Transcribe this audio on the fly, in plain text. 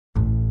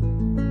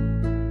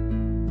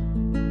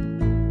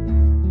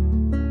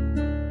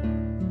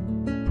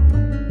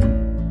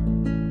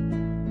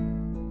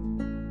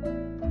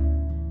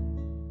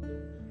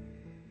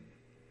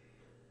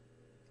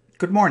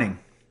Good morning.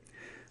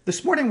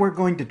 This morning we're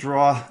going to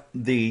draw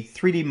the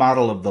 3D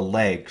model of the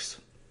legs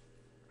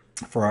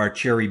for our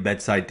cherry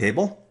bedside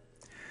table.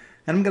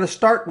 And I'm going to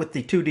start with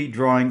the 2D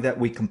drawing that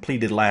we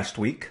completed last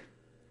week.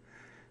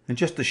 And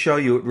just to show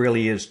you it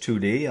really is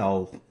 2D,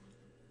 I'll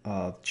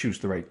choose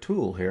the right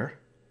tool here.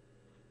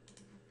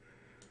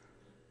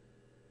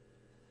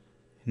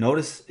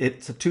 Notice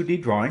it's a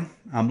 2D drawing.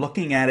 I'm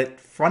looking at it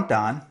front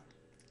on.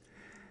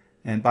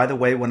 And by the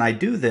way, when I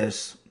do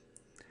this,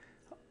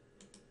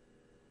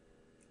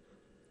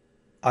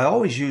 I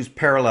always use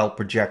parallel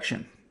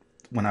projection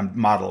when I'm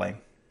modeling.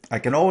 I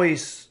can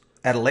always,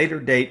 at a later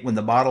date when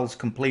the model's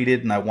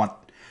completed and I want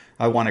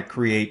to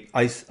create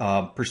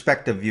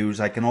perspective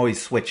views, I can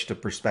always switch to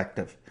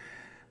perspective.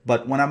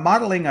 But when I'm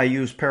modeling, I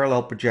use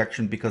parallel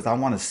projection because I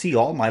want to see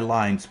all my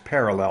lines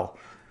parallel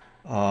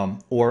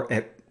or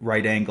at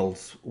right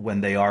angles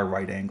when they are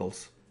right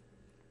angles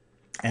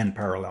and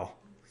parallel.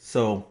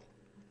 So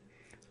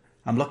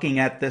I'm looking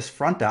at this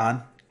front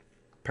on,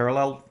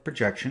 parallel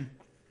projection.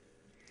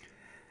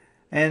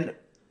 And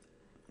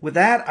with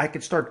that, I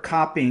could start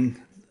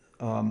copying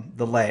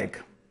the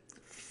leg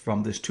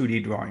from this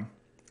 2D drawing.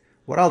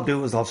 What I'll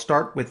do is I'll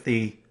start with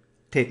the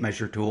tape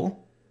measure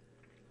tool,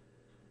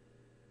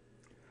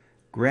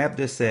 grab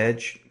this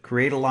edge,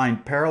 create a line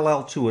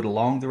parallel to it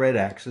along the red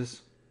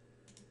axis,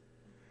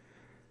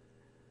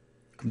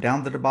 come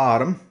down to the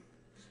bottom.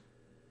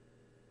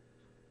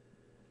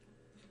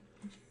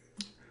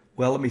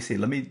 Well, let me see.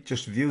 Let me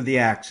just view the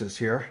axis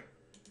here.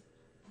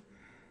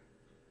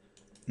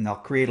 And I'll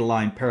create a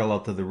line parallel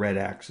to the red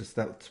axis.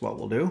 That's what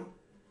we'll do.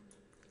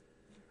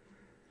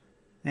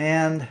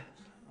 And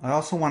I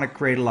also want to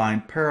create a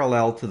line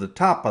parallel to the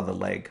top of the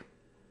leg.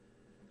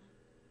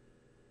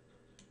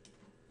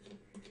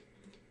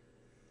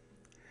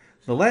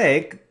 The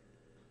leg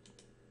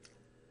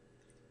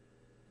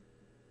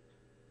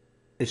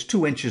is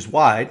 2 inches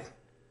wide.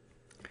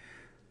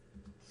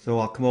 So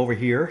I'll come over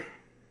here.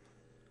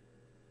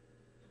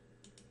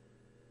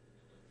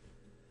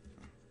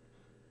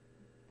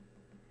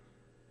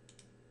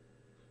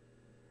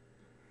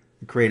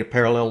 Create a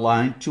parallel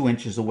line 2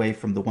 inches away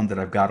from the one that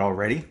I've got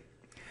already.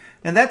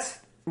 And that's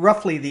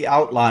roughly the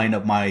outline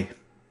of my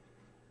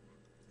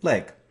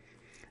leg,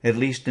 at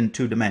least in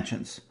 2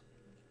 dimensions.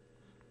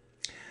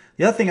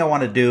 The other thing I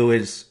want to do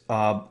is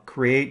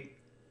create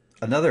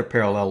another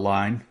parallel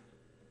line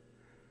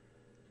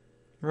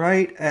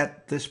right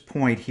at this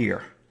point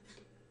here,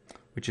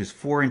 which is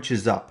 4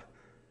 inches up.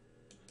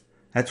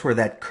 That's where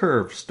that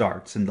curve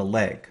starts in the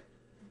leg.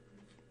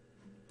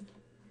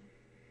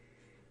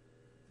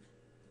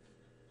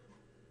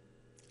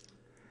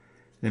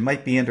 It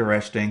might be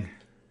interesting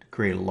to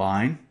create a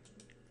line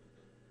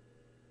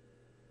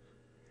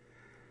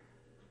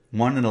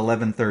 1 and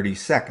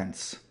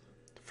 11/32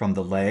 from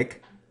the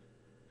leg,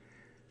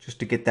 just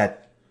to get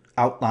that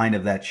outline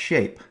of that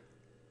shape.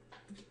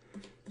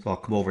 So I'll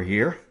come over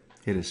here,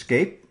 hit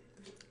escape,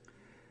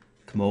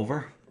 come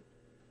over,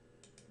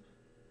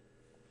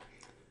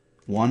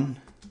 1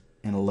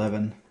 and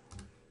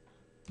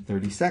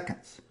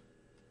 11/32.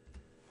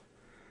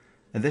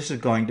 And this is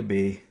going to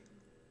be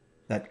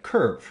that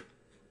curve.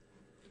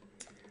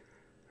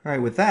 All right,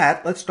 with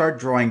that, let's start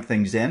drawing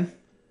things in.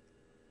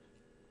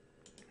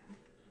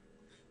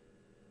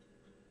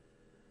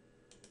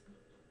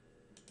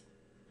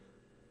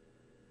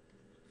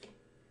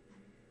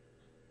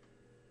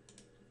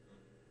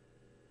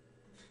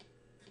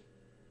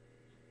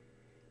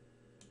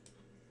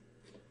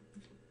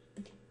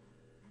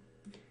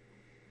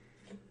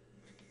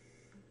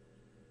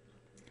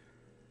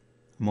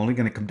 I'm only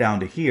going to come down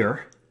to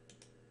here.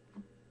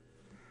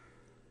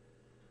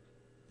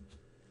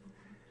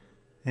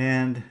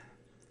 And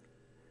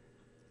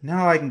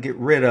now I can get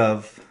rid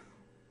of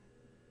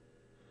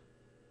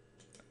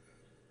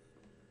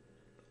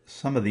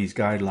some of these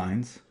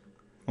guidelines.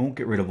 I won't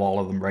get rid of all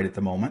of them right at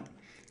the moment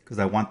because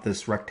I want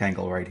this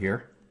rectangle right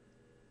here.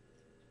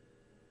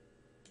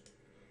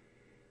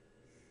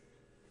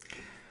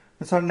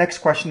 And so the next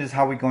question is,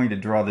 how are we going to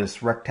draw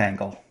this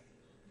rectangle?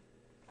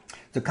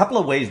 There's a couple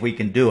of ways we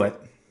can do it.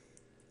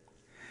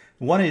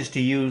 One is to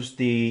use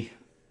the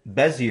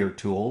Bezier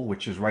tool,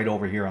 which is right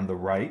over here on the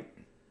right.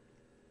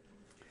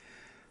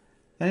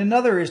 And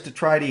another is to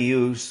try to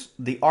use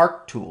the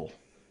arc tool.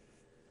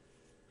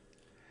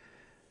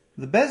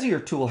 The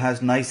Bezier tool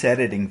has nice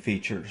editing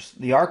features.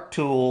 The arc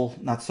tool,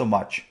 not so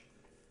much.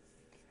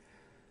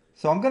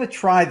 So I'm going to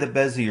try the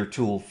Bezier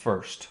tool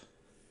first.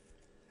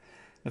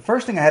 The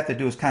first thing I have to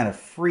do is kind of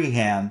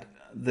freehand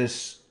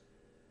this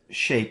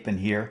shape in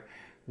here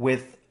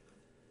with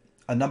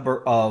a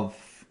number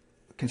of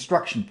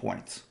construction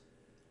points.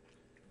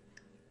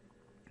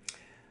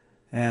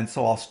 And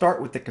so I'll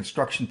start with the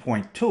construction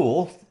point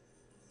tool.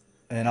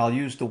 And I'll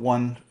use the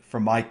one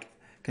from my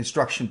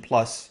Construction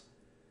Plus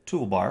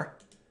toolbar.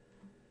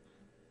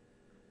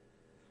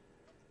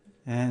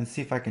 And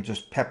see if I can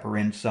just pepper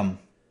in some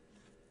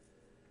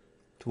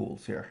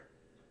tools here.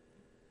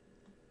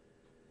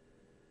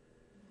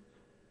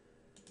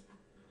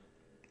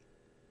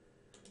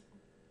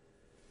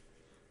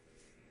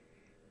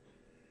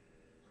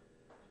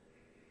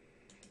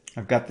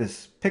 I've got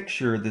this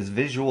picture, this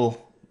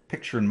visual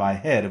picture in my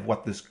head of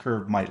what this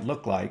curve might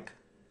look like.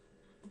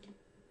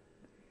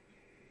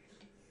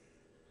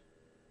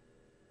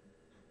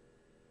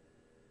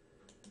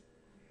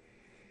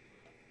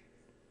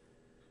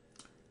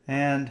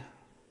 And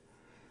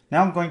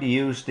now I'm going to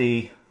use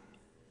the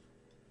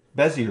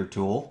Bezier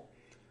tool.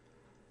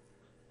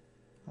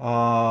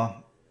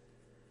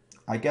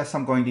 I guess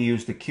I'm going to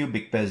use the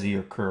cubic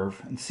Bezier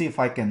curve and see if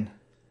I can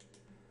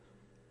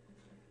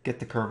get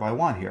the curve I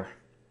want here.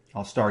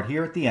 I'll start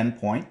here at the end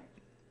point,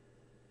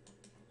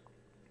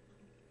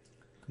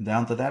 come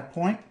down to that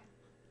point,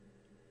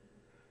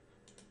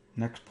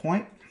 next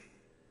point,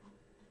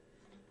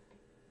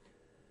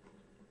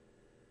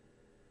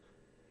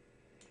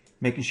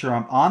 making sure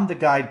I'm on the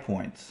guide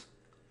points.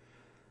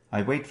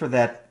 I wait for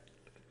that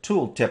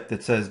tool tip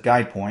that says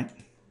guide point,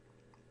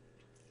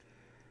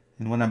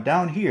 and when I'm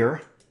down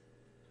here,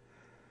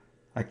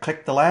 I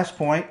click the last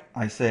point,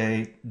 I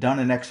say done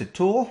and exit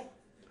tool,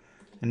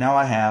 and now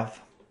I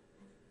have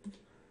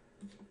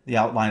the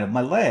outline of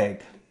my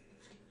leg.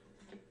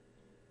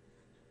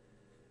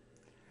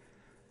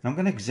 And I'm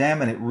going to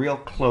examine it real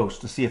close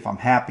to see if I'm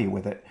happy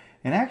with it.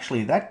 And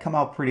actually, that come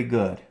out pretty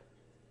good.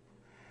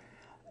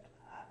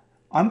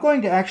 I'm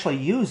going to actually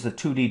use the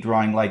 2D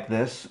drawing like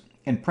this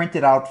and print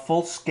it out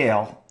full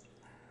scale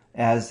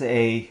as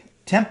a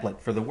template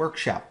for the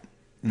workshop.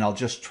 And I'll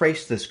just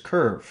trace this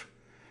curve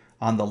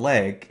on the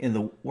leg in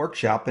the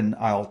workshop, and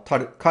I'll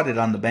cut it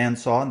on the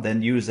bandsaw and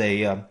then use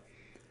an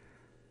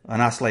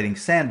oscillating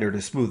sander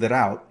to smooth it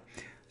out.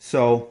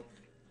 So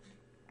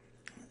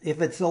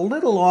if it's a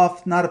little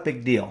off, not a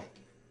big deal.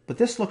 But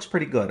this looks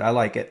pretty good. I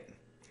like it.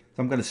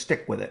 So I'm going to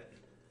stick with it.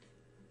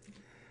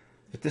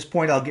 At this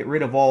point, I'll get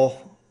rid of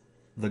all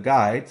the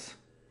guides.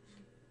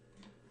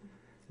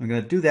 I'm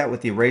going to do that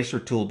with the eraser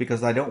tool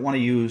because I don't want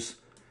to use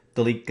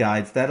delete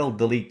guides. That'll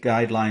delete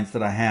guidelines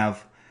that I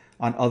have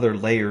on other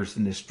layers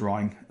in this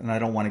drawing, and I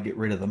don't want to get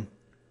rid of them.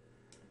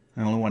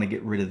 I only want to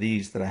get rid of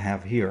these that I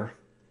have here.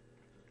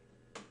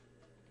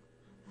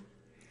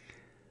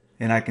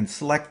 And I can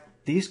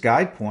select these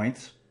guide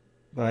points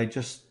by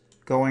just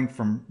going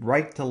from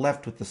right to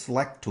left with the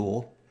select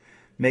tool,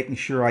 making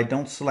sure I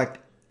don't select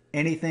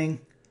anything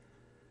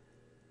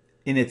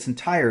in its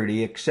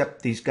entirety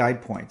except these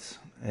guide points.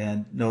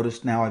 And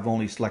notice now I've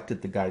only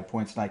selected the guide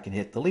points and I can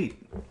hit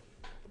delete.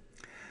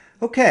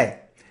 Okay,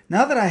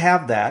 now that I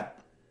have that,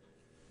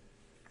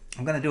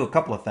 I'm going to do a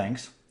couple of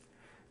things.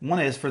 One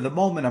is, for the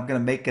moment, I'm going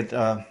to make it,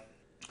 well,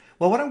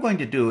 what I'm going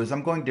to do is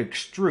I'm going to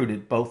extrude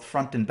it both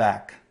front and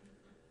back.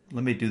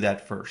 Let me do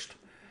that first.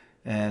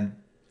 And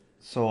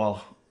so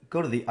I'll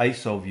go to the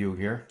ISO view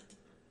here.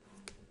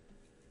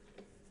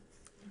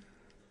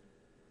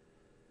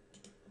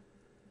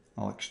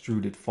 I'll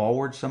extrude it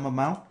forward some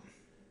amount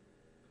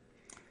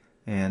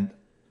and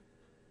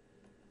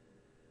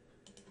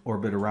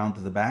orbit around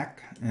to the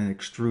back and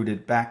extrude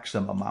it back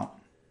some amount.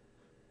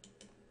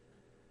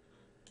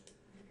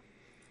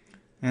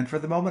 And for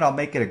the moment, I'll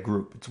make it a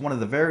group. It's one of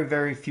the very,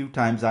 very few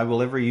times I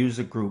will ever use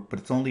a group, but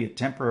it's only a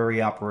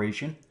temporary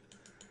operation.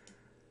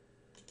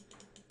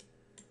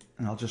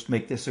 And I'll just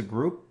make this a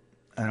group.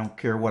 I don't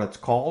care what it's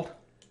called.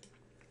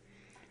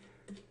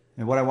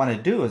 And what I want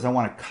to do is I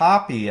want to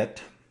copy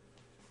it.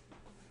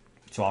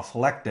 So I'll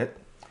select it.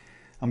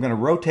 I'm going to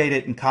rotate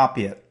it and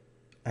copy it.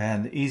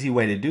 And the easy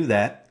way to do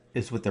that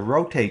is with the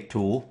rotate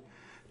tool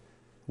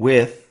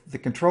with the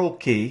control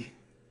key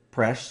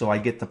pressed so I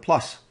get the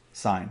plus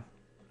sign.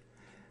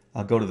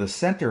 I'll go to the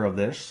center of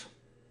this.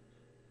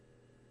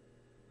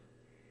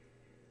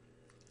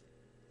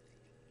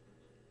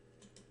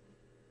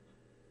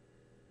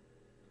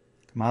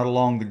 Come out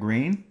along the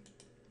green.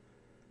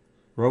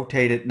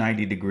 Rotate it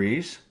 90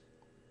 degrees.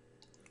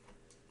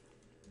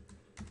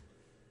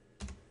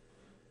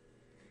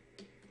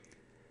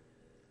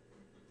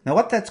 Now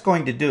what that's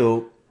going to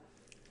do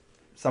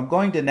is I'm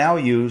going to now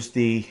use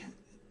the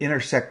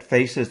intersect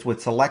faces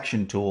with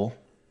selection tool,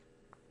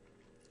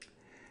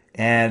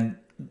 and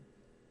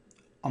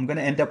I'm going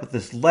to end up with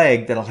this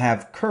leg that'll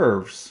have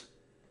curves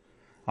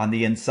on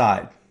the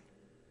inside.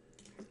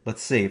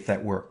 Let's see if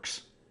that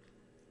works.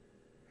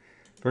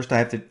 First I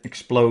have to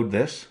explode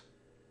this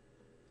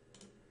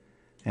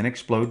and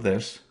explode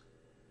this.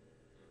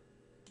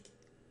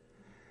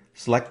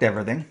 Select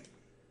everything.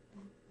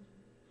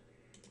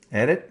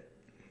 Edit.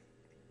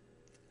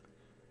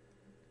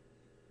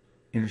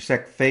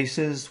 Intersect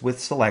faces with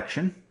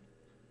selection.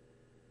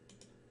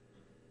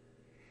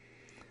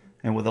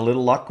 And with a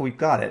little luck, we've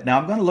got it. Now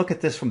I'm going to look at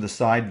this from the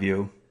side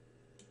view.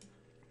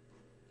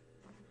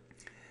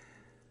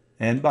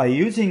 And by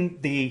using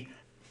the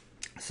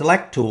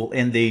select tool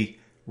in the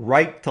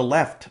right to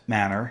left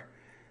manner,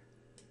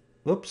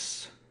 in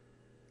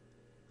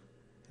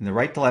the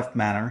right to left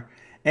manner,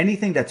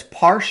 anything that's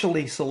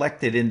partially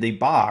selected in the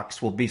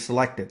box will be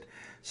selected.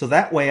 So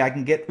that way I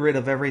can get rid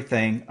of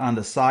everything on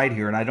the side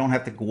here, and I don't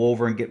have to go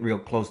over and get real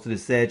close to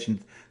this edge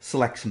and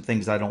select some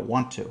things I don't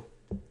want to.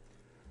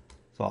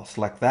 So I'll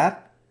select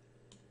that.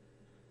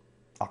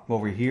 I'll come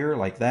over here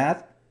like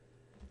that.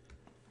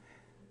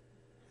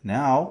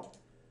 Now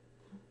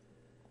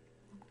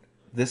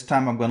This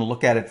time I'm going to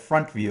look at it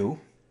front view.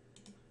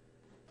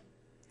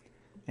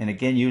 And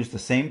again use the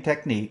same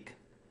technique.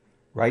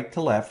 Right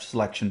to left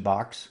selection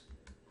box.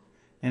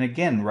 And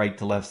again right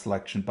to left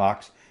selection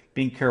box.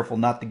 Being careful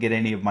not to get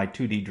any of my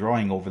 2D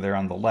drawing over there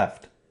on the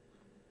left.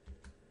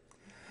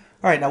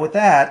 Alright, now with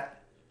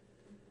that,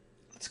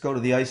 let's go to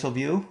the ISO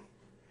view.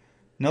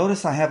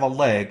 Notice I have a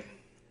leg.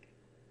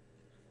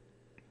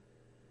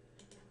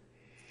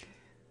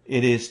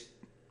 It is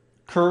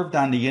curved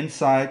on the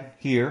inside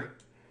here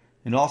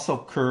and also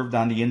curved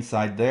on the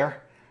inside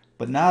there,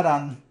 but not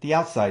on the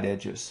outside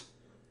edges.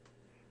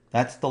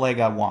 That's the leg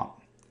I want.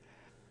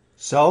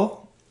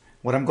 So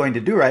what I'm going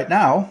to do right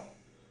now,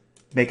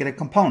 make it a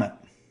component.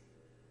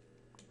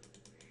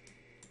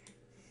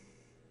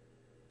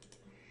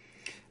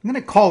 I'm going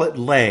to call it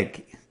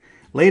leg.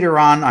 Later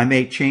on I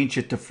may change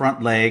it to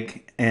front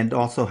leg and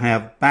also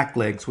have back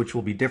legs, which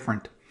will be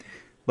different.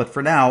 But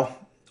for now,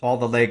 all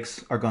the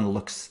legs are going to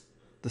look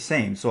the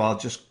same. So I'll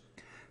just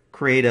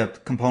create a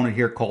component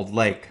here called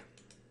leg.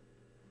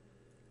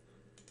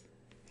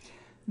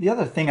 The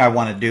other thing I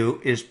want to do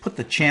is put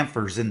the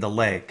chamfers in the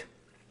leg.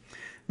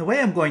 The way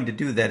I'm going to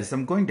do that is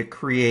I'm going to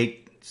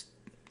create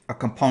a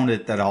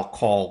component that I'll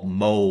call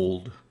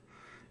mold,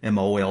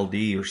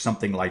 M-O-L-D or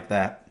something like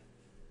that.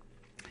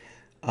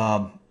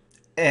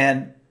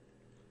 And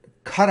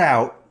cut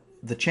out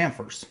the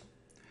chamfers.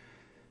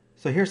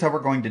 So here's how we're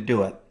going to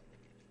do it.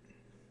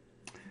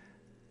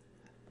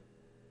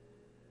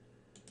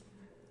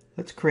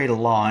 Let's create a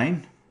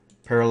line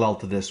parallel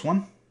to this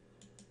one.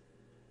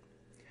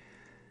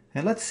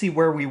 And let's see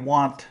where we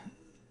want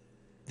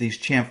these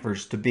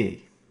chamfers to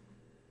be.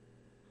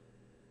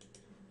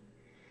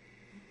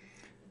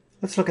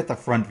 Let's look at the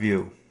front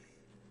view.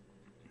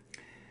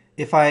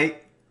 If I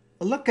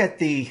look at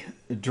the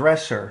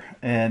dresser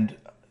and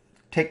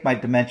take my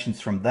dimensions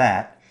from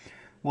that,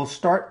 we'll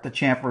start the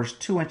chamfers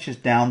 2 inches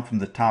down from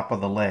the top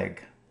of the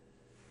leg.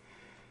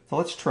 So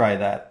let's try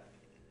that.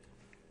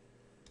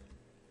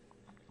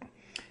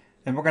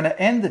 And we're going to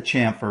end the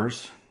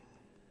chamfers.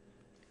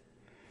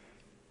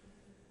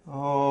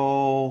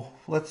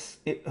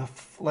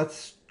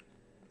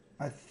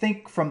 I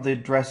think from the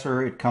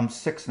dresser it comes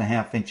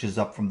 6.5 inches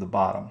up from the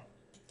bottom.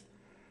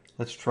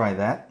 Let's try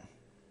that.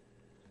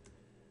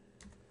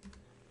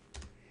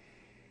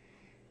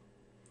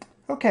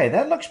 Okay,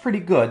 that looks pretty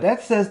good.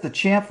 That says the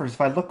chamfers,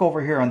 if I look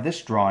over here on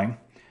this drawing,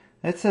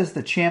 that says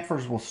the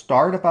chamfers will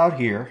start about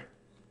here,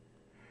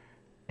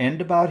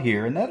 end about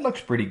here, and that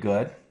looks pretty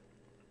good.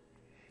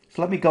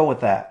 So let me go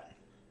with that.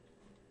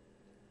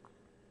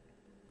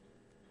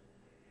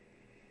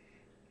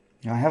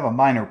 Now I have a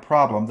minor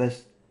problem.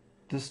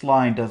 This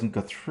line doesn't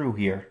go through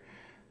here,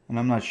 and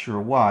I'm not sure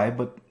why,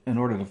 but in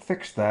order to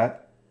fix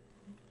that,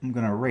 I'm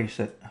going to erase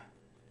it.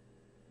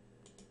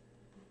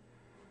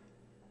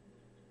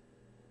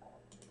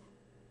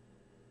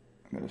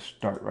 I'm going to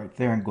start right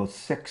there and go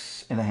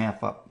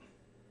 6.5 up.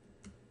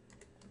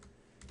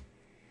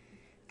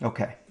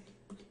 Okay.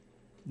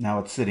 Now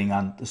it's sitting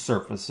on the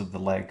surface of the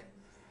leg.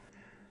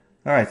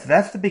 Alright, so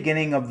that's the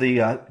beginning of the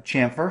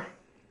chamfer.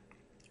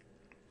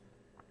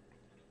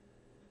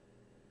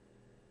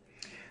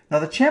 Now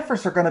the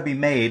chamfers are going to be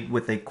made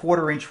with a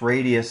 1/4 inch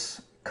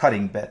radius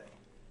cutting bit.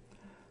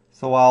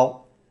 So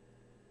I'll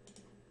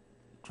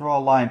draw a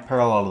line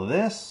parallel to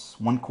this,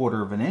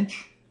 1/4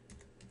 inch.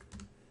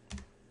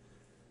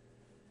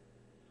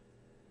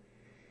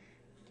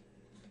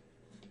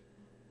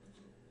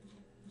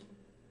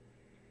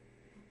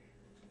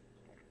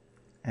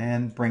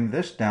 And bring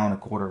this down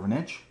 1/4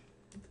 inch.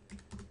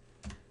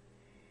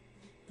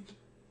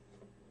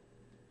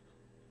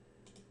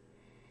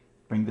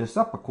 Bring this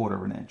up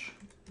 1/4 inch.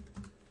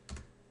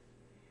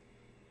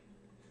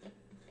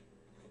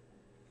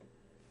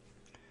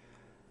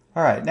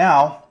 All right,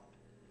 now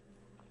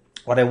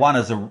what I want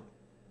is a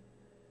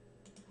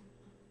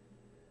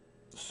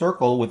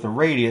circle with a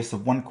radius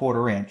of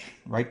 1/4 inch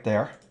right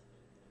there.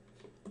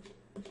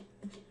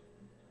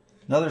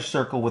 Another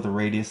circle with a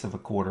radius of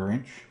 1/4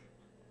 inch.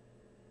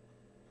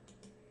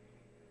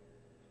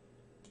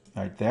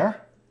 Right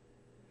there.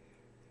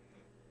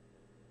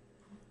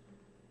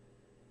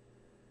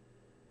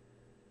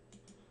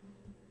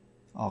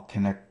 I'll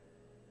connect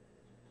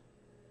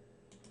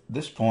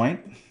this point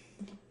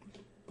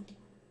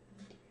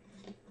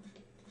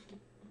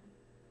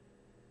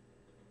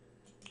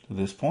to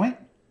this point,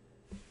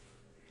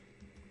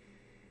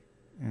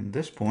 and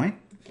this point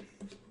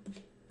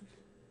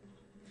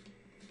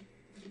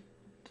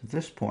to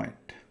this point.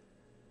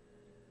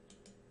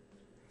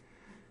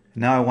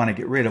 Now I want to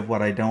get rid of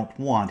what I don't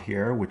want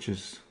here, which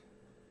is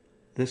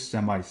this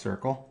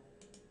semicircle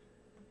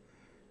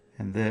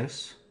and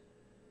this.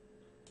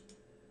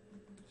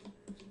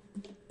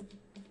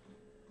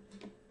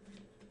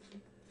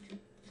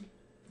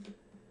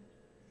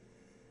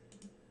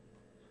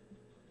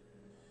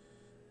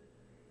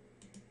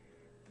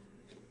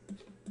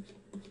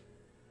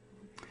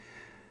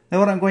 Now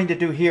what I'm going to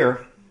do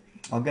here,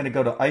 I'm going to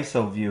go to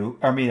ISO view,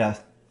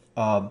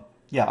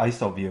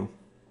 ISO view.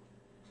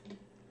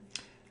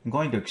 I'm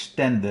going to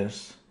extend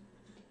this.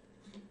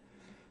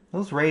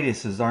 Those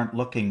radiuses aren't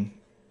looking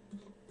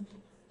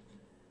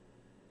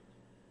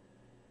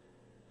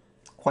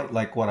quite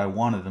like what I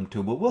wanted them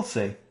to, but we'll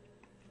see.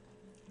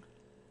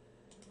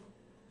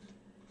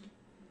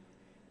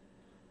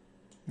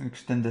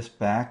 Extend this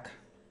back.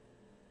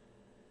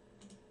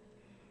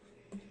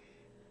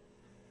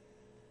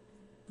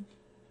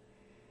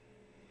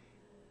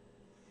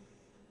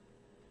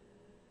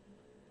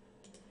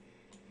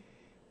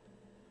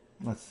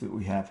 Let's see what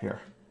we have here.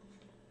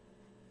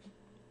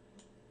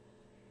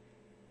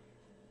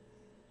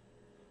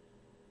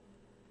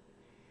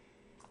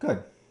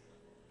 Good.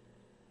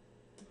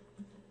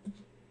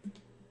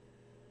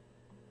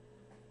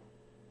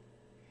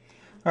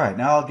 All right,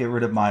 now I'll get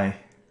rid of my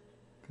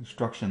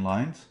construction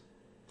lines.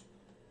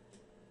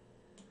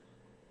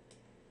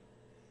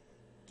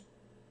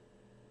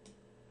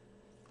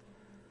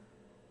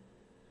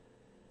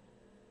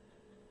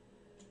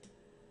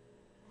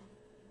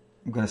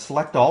 I'm going to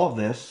select all of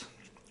this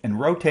and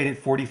rotate it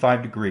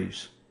 45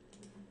 degrees.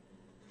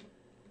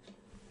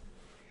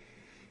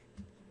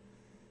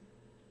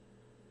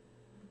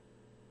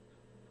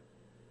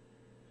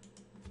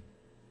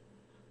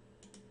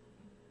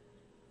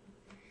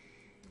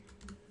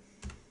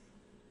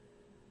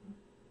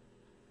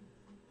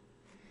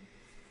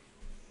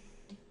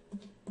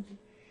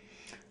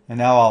 And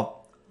now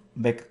I'll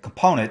make a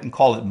component and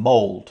call it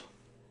mold.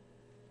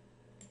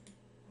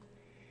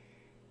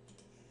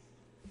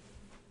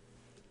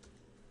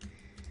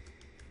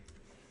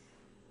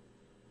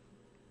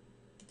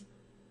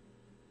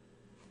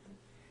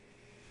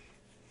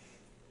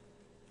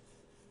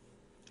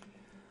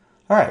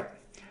 All right,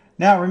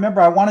 now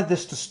remember I wanted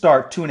this to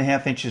start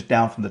 2.5 inches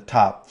down from the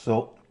top.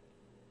 So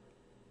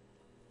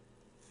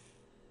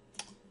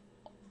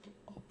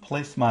I'll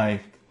place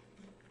my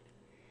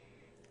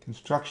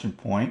construction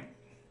point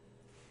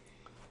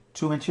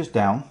 2 inches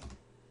down.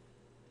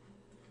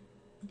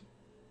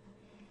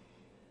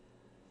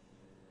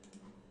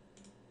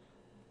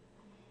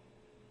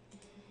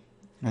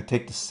 I'm going to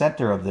take the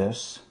center of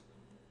this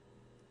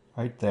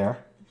right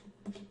there.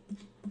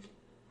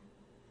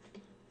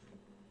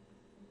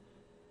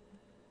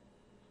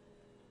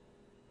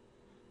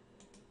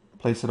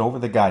 Place it over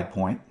the guide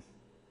point.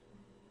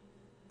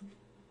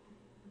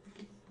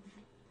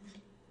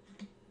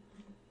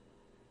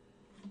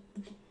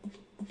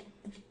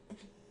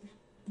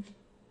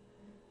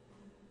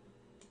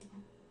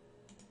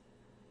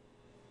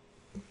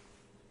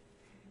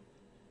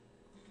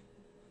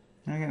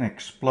 I'm going to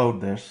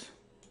explode this.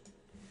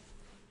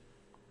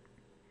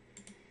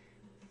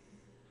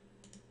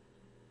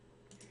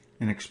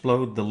 And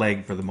explode the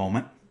leg for the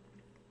moment.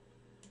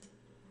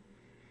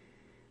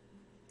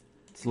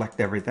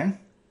 Select everything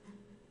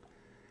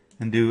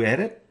and do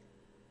Edit,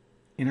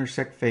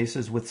 Intersect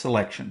Faces with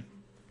Selection.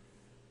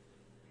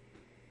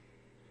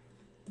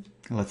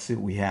 Let's see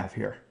what we have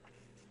here.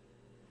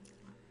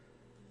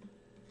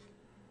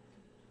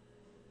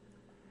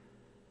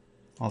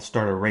 I'll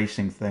start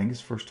erasing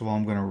things. First of all,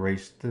 I'm going to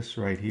erase this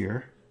right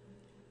here.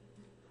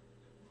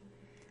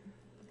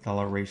 I'll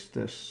erase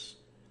this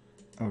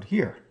out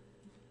here.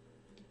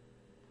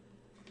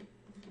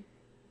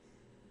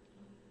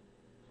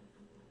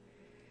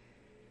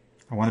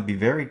 I want to be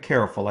very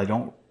careful I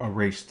don't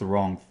erase the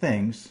wrong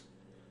things.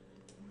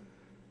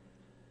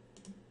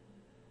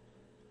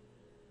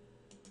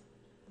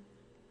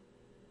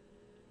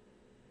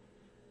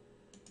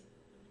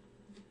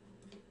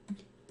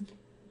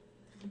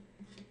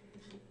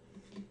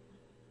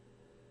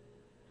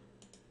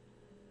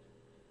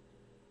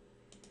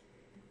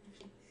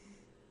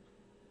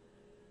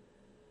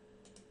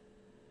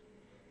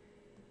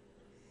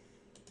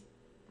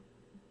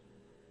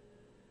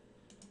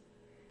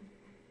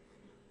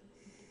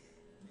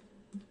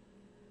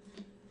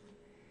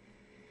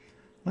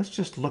 Let's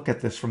just look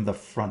at this from the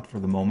front for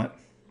the moment.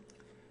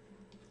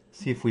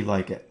 See if we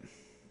like it.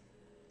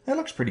 That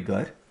looks pretty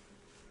good.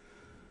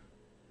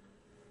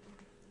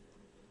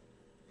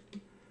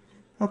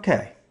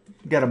 Okay,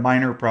 we've got a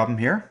minor problem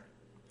here.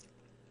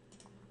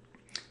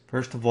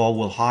 First of all,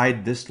 we'll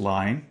hide this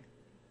line.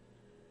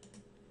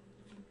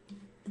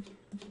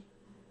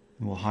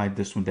 And we'll hide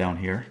this one down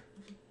here.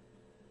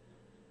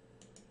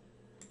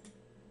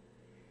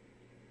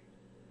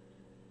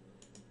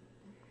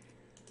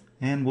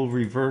 And we'll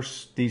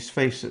reverse these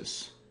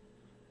faces.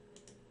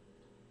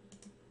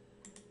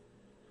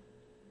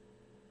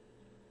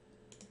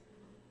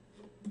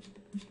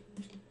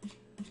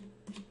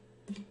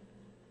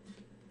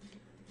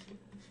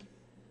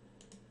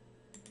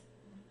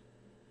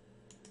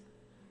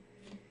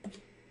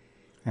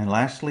 And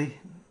lastly,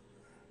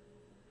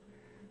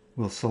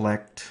 we'll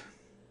select,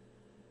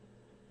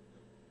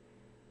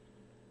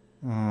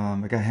 I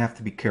have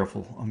to be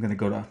careful. I'm going to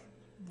go to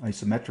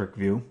isometric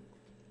view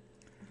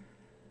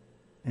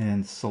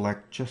and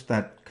select just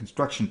that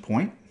construction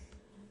point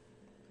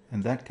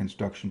and that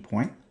construction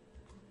point.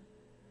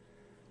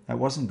 That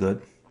wasn't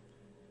good.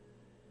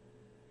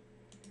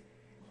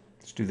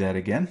 Let's do that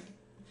again.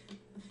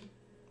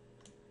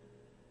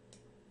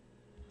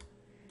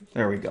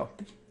 There we go.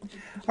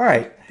 All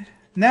right,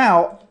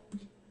 now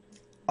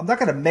I'm not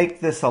going to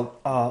make this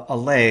a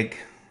leg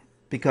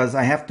because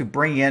I have to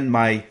bring in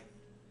I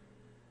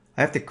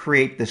have to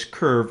create this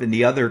curve in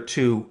the other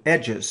two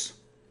edges.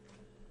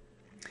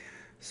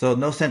 So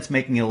no sense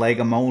making a leg.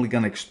 I'm only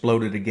going to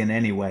explode it again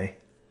anyway.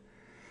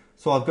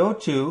 So I'll go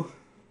to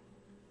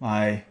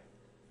my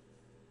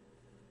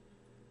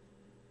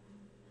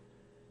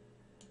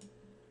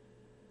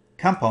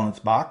components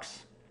box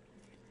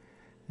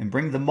and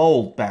bring the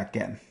mold back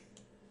in.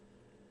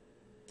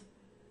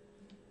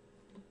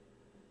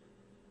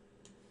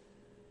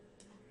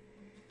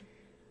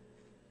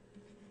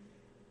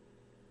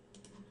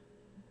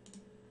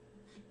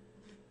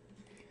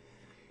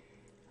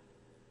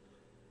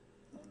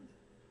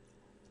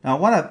 Now I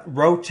want to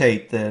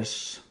rotate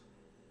this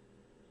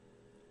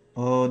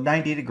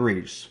 90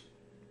 degrees.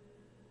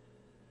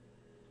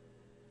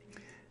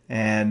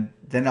 And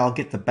then I'll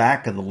get the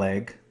back of the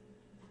leg.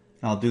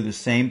 And I'll do the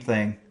same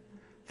thing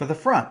for the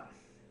front.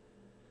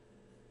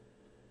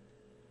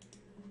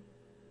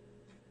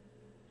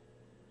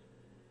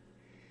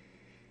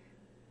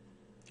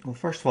 Well,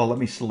 first of all, let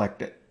me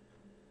select it.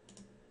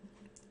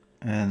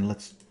 And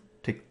let's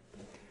take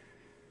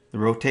the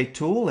rotate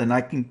tool, and I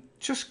can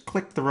just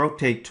click the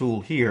rotate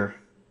tool here.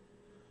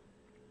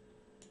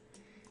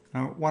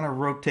 I want to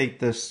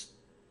rotate this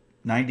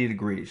 90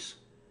 degrees.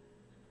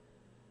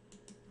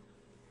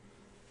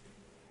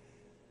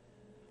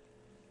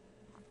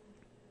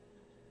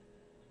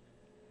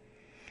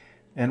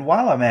 And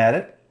while I'm at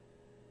it,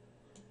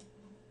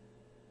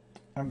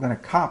 I'm going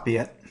to copy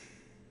it.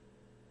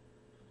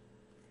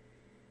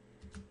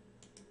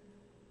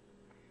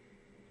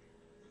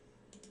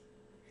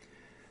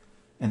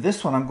 And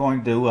this one I'm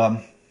going to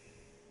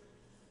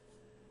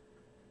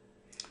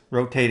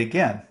rotate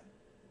again,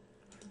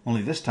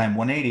 only this time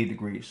 180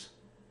 degrees.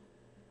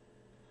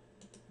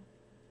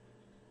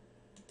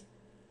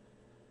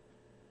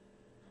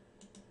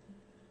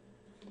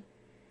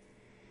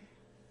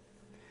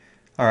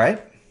 All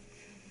right.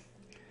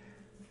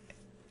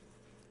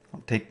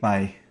 I'll take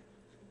my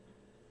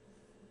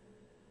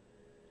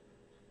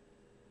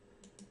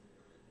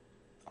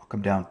I'll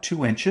come down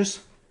 2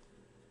 inches.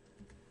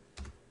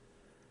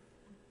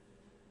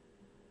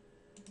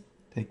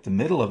 Take the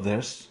middle of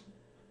this,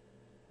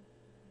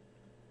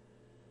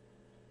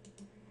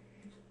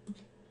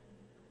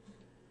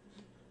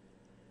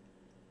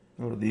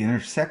 go to the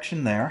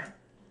intersection there.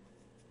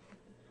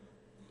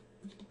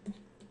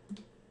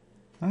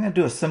 I'm going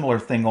to do a similar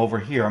thing over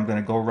here. I'm going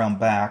to go around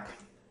back.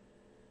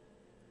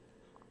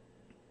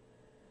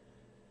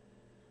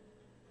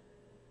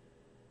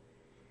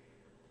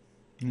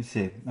 Let me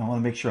see. I want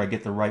to make sure I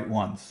get the right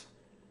ones.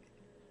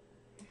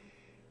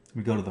 Let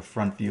me go to the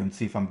front view and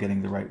see if I'm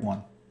getting the right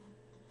one.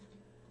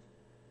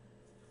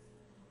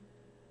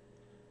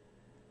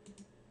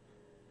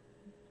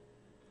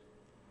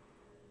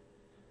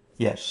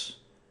 Yes.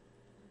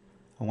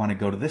 I want to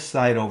go to this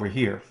side over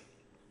here.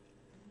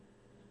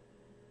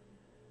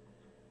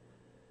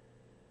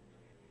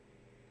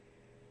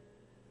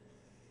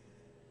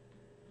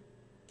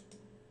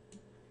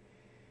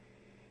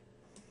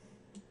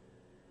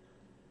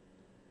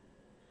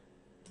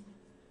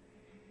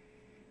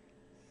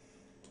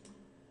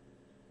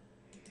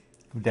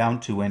 Go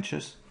down 2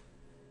 inches.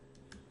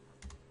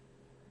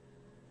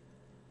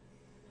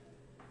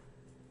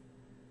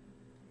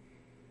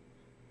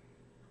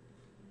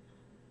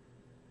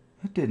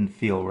 That didn't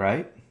feel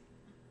right.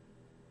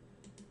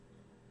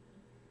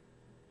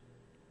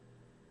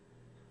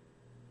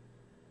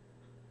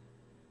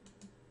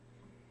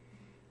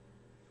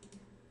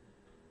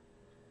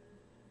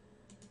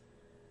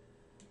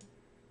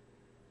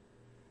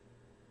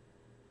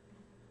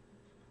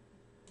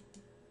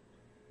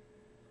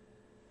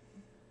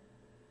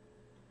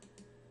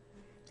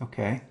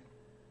 Okay.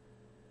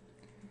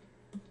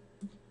 I'm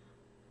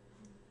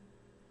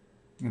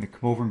going to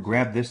come over and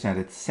grab this at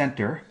its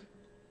center.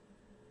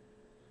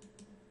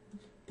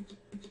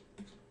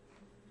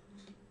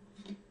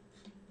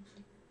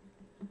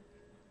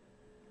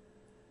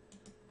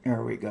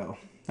 There we go.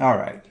 All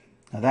right.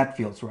 Now that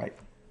feels right.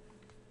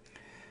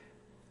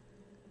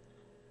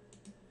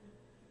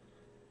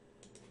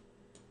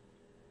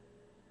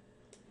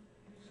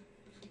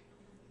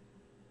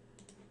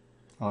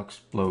 I'll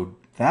explode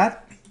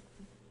that.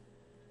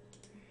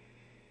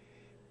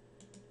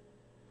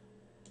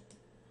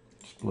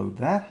 Explode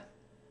that.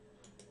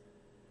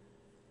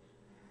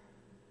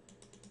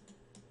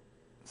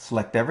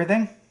 Select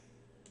everything.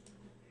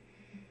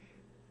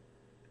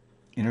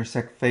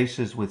 Intersect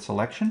faces with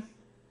selection.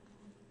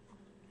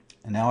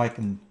 And now I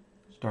can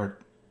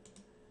start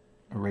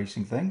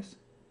erasing things.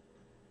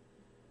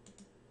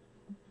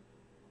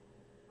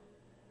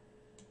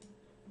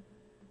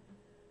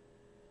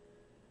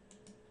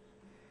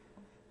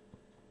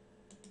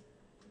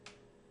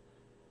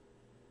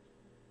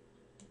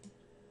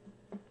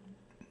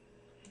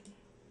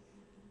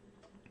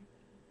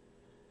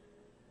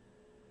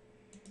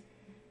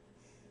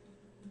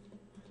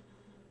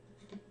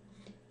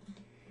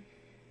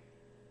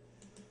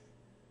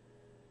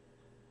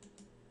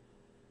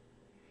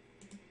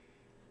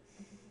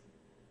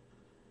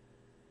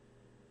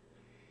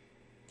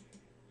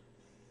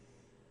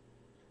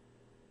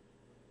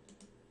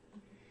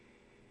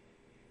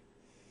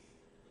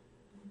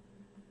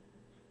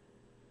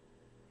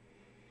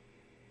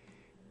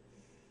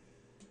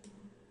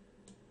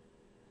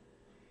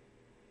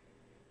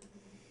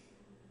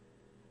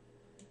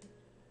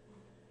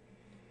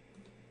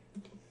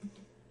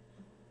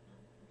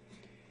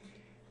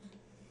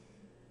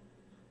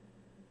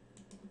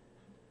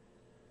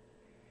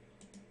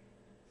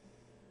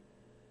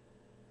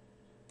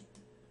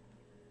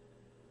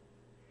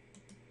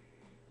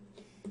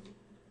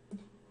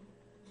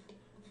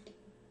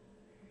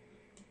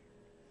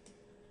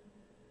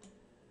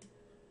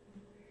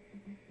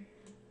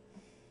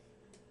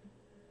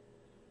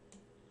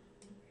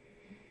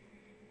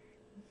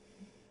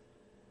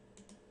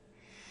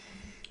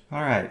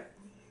 All right,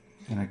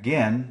 and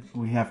again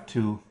we have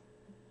to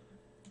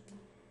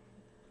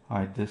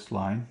hide this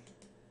line.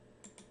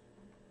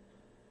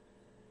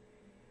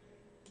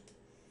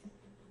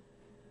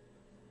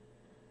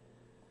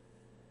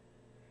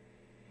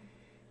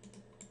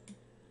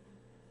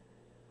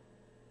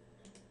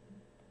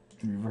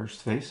 Reverse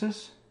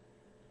faces.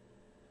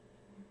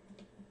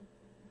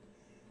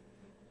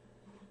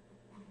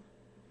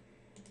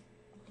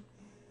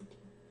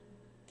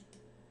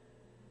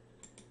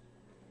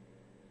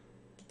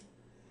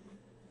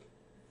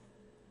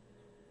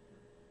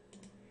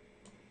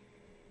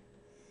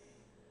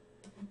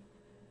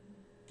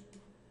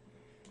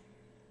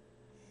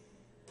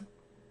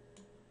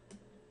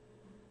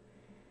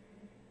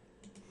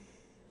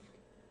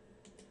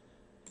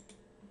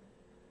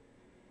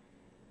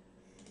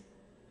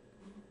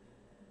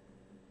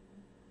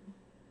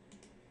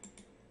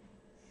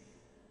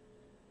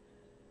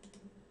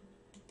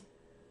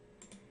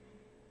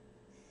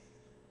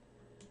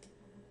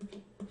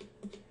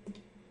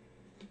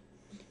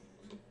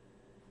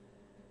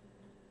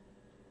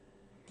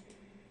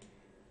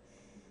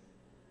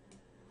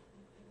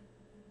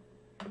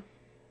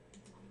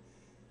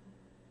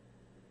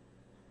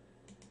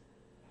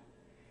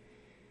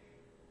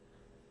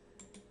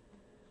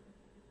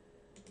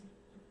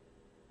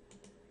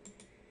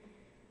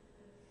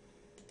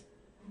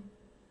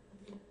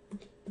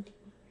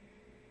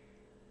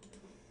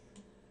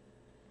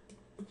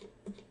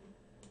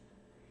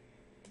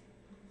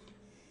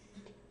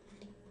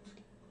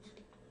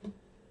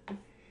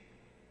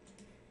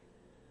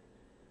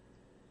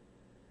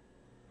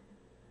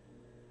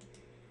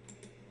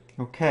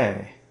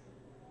 Okay.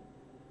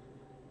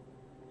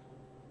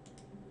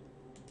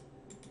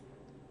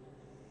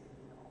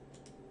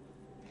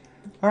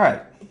 All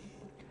right.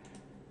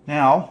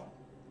 Now,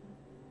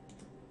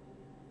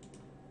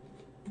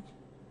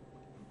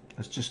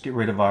 let's just get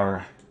rid of our...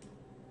 All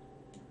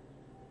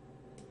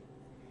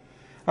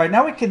right,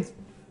 now we can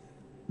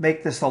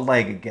make this a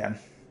leg again.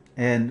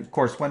 And of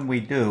course, when we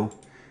do,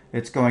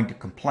 it's going to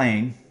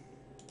complain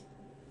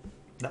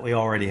that we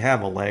already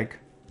have a leg.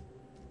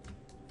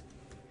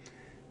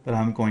 But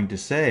I'm going to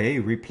say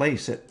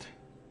replace it.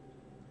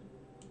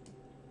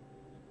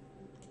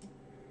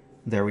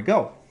 There we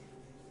go.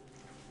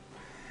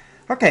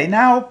 Okay,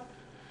 now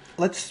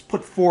let's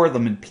put 4 of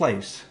them in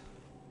place.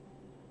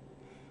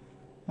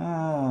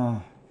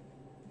 A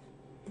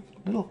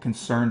little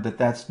concerned that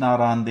that's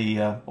not on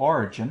the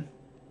origin,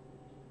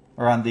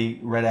 or on the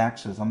red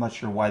axis. I'm not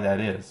sure why that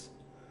is.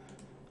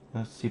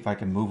 Let's see if I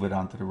can move it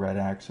onto the red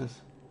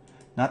axis.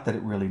 Not that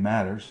it really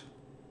matters.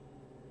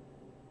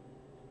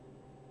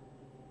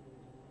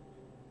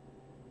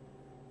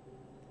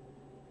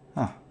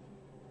 Huh.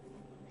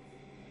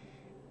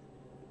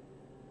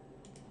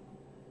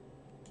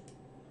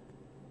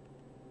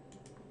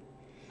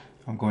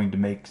 I'm going to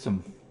make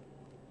some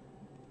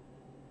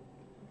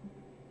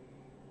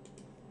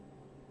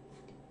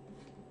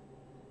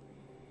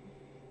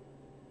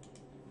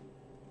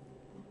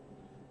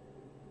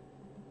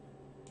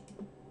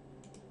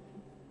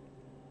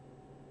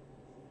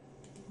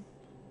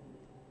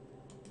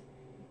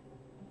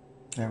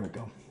there we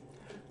go.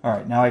 All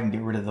right, now I can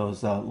get rid of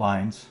those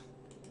lines.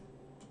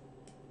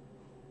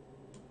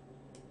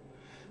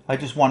 I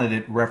just wanted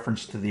it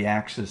referenced to the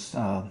axis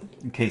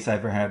in case I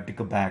ever had to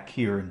go back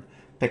here and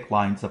pick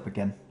lines up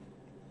again.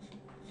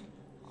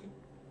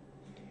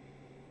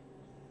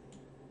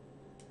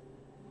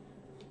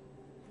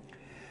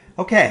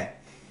 Okay.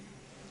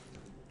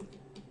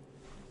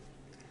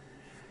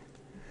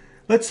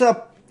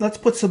 Let's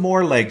put some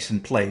more legs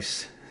in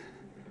place.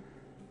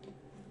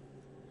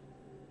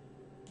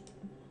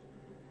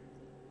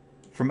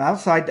 From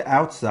outside to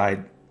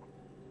outside,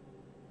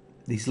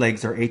 these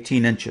legs are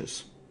 18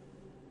 inches.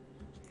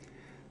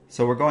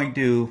 So we're going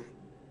to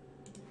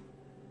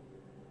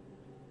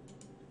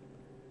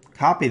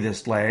copy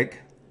this leg,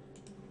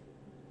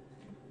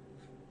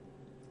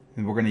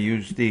 and we're going to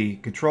use the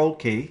Control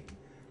key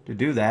to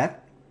do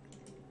that.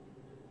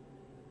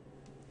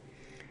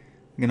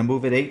 I'm going to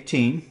move it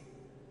 18,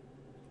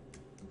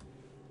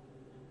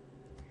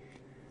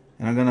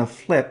 and I'm going to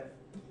flip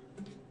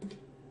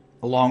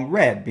along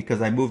red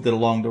because I moved it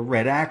along the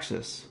red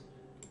axis.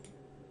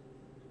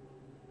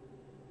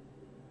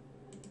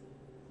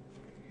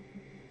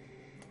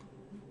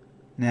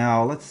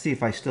 Now let's see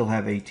if I still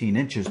have 18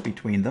 inches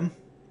between them.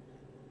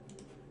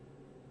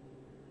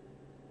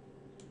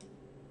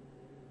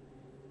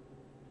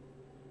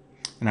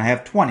 And I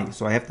have 20,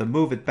 so I have to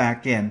move it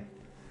back in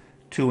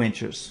 2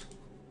 inches.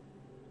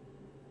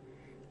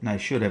 And I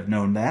should have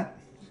known that.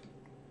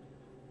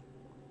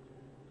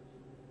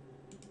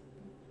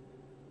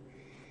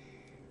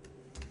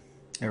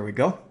 There we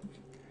go.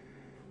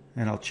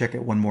 And I'll check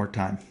it one more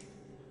time.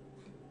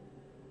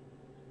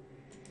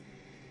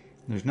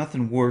 There's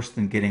nothing worse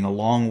than getting a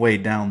long way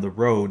down the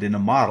road in a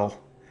model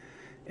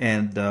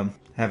and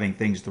having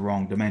things the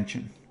wrong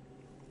dimension.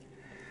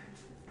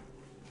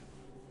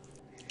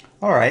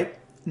 All right,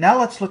 now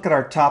let's look at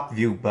our top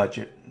view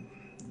budget.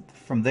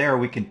 From there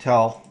we can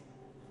tell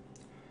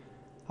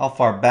how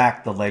far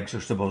back the legs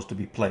are supposed to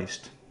be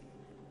placed.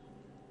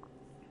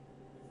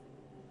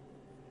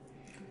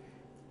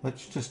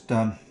 Let's just,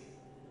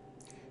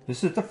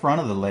 this is the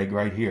front of the leg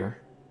right here.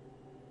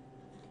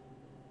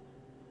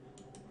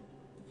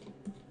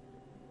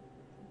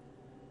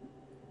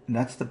 And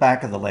that's the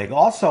back of the leg,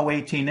 also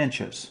 18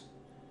 inches.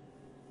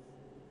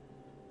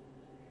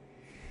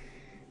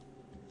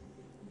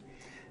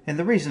 And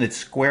the reason it's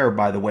square,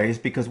 by the way, is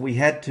because we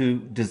had to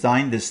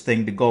design this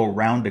thing to go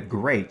around a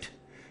grate,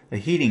 a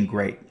heating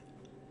grate.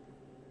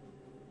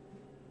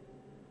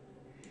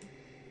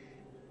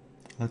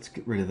 Let's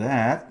get rid of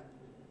that.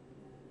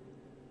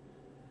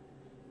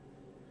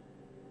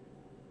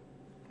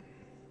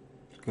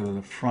 Let's go to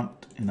the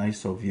front in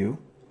ISO view.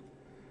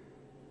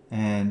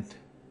 And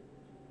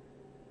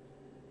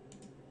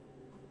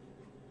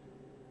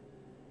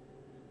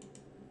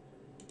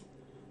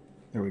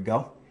there we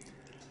go.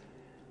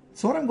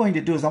 So what I'm going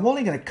to do is I'm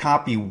only going to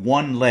copy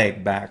one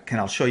leg back, and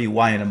I'll show you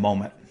why in a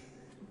moment.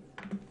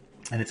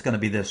 And it's going to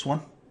be this one.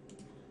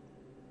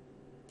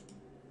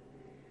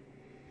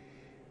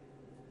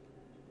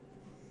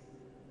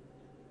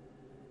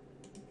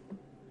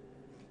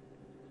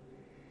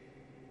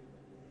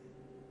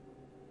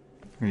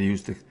 I'm going to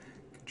use the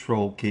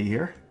control key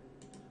here.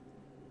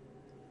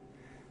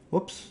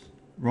 Whoops,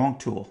 wrong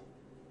tool.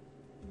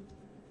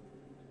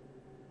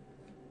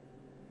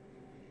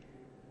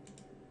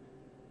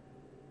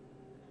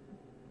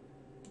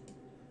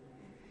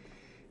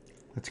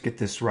 Let's get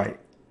this right.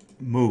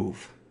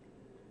 Move.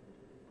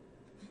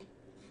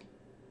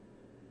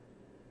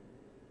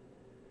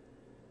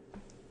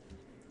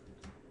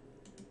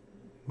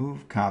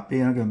 Move, copy,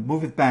 and I'm going to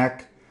move it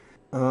back.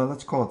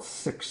 Let's call it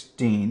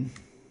 16.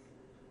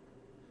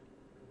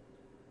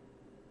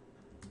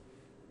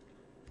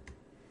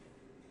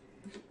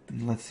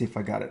 And let's see if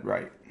I got it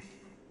right.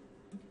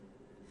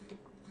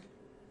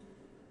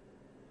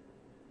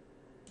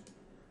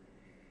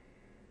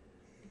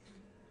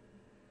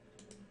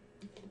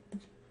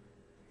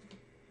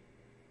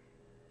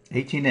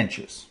 $18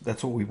 inches.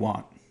 That's what we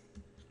want.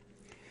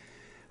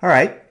 All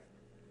right.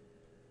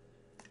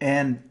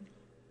 And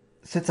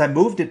since I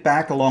moved it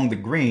back along the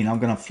green, I'm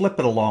going to flip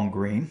it along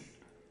green.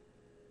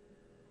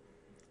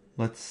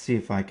 Let's see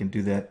if I can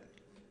do that.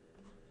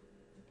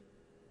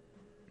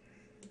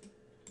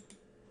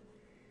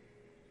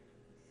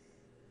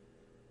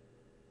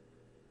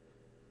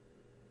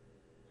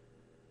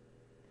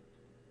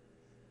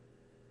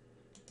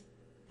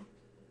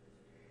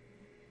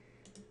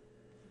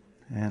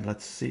 And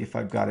let's see if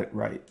I've got it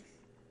right.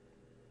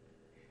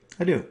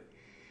 I do.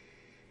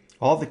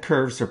 All the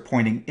curves are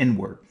pointing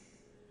inward.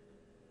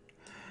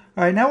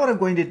 All right, now what I'm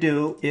going to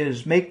do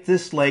is make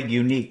this leg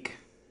unique.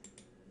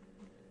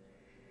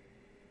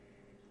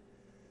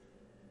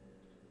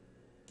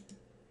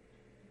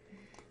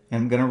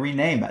 And I'm going to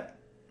rename it.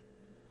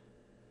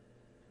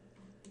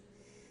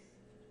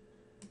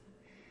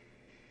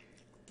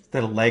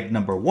 Instead of leg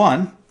number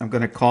 1, I'm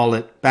going to call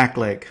it back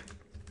leg.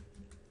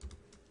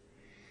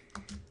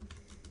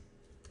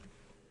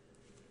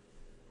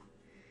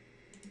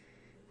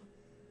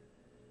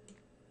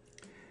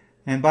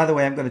 And by the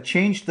way, I'm going to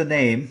change the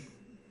name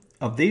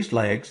of these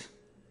legs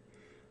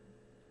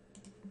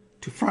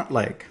to front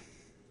leg.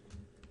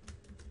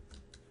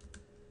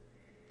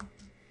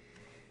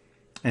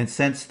 And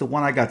since the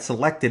one I got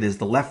selected is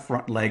the left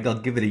front leg, I'll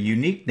give it a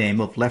unique name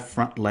of left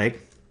front leg.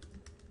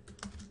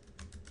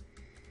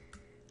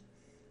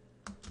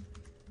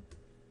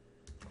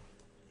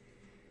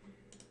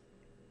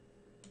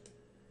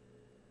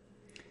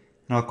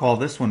 And I'll call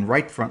this one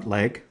right front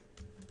leg.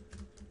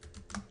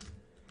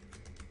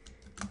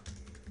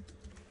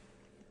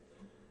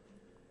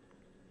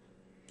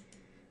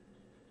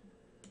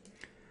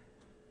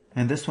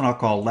 And this one I'll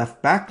call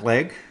left back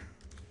leg.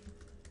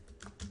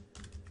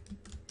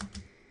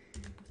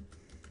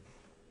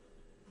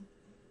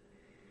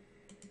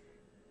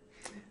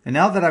 And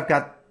now that I've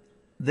got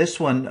this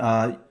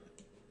one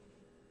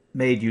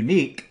made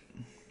unique,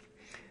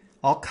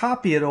 I'll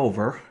copy it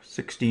over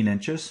 16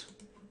 inches.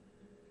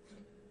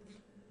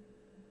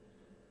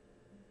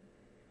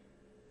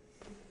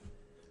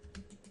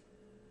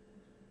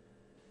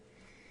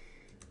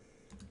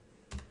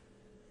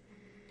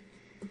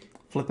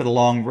 Flip it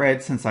along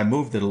red since I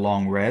moved it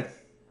along red.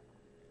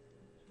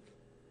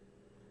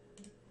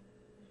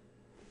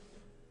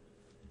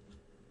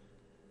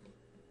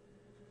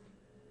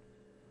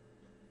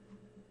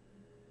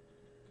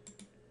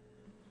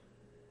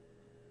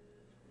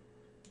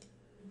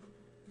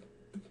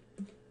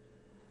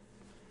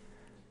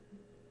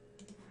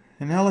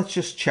 And now let's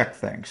just check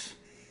things.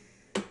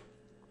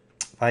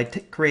 If I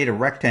create a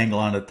rectangle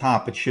on the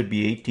top, it should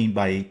be 18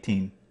 by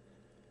 18.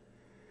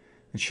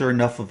 And sure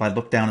enough, if I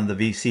look down in the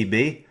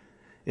VCB,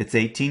 it's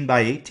 18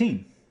 by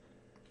 18.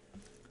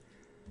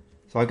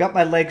 So I got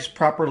my legs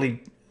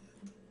properly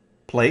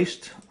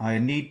placed. I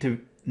need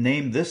to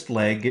name this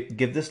leg,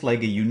 give this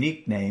leg a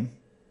unique name.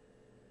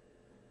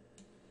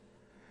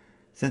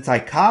 Since I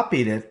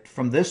copied it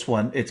from this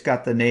one, it's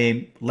got the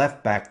name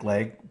left back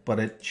leg, but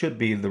it should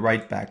be the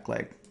right back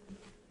leg.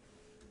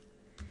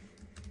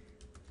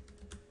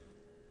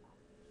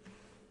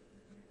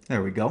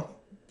 There we go.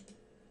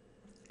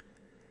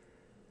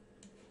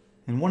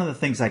 And one of the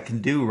things I can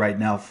do right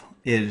now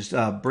is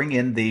bring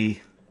in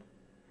the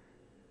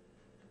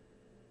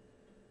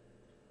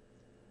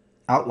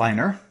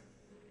outliner.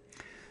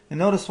 And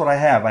notice what I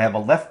have. I have a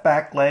left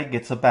back leg,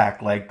 it's a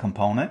back leg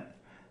component.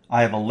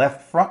 I have a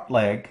left front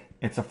leg,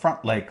 it's a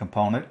front leg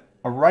component.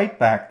 A right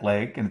back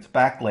leg, and it's a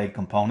back leg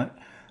component.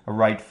 A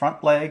right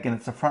front leg, and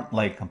it's a front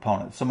leg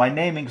component. So my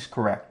naming's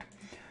correct.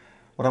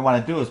 What I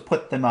want to do is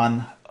put them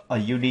on a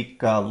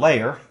unique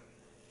layer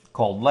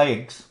called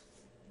legs.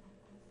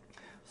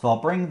 So I'll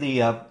bring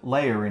the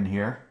layer in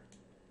here.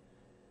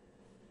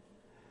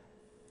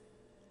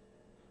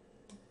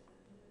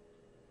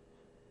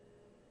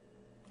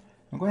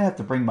 I'm going to have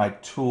to bring my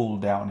tool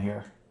down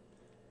here.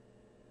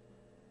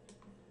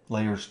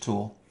 Layers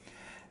tool.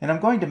 And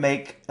I'm going to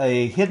make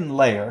a hidden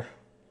layer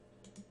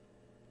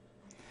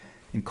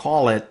and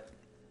call it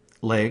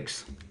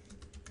legs.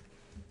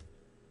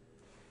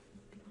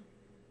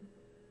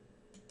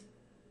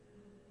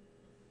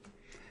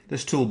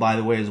 This tool, by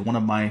the way, is one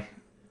of my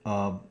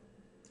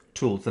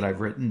tools that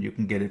I've written. You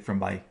can get it from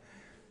my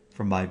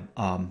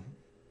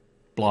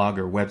blog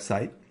or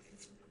website.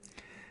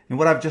 And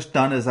what I've just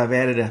done is I've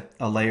added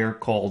a layer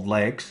called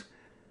legs.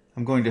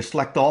 I'm going to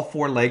select all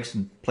 4 legs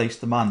and place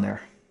them on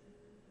there.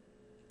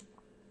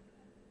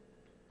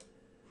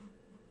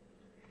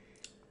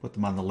 Put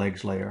them on the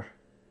legs layer.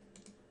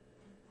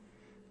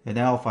 And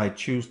now if I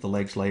choose the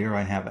legs layer,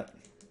 I have it.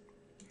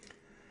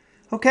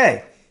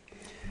 Okay.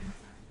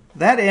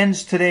 That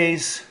ends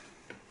today's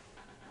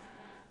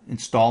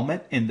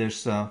installment in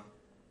this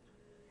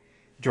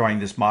drawing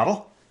this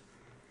model.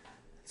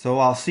 So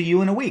I'll see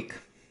you in a week.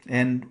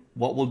 And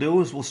what we'll do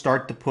is we'll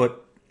start to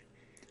put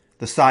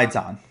the sides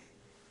on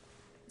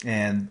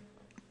and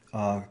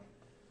the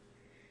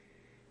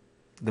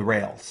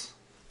rails.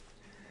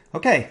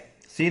 Okay,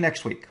 see you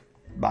next week.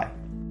 Bye.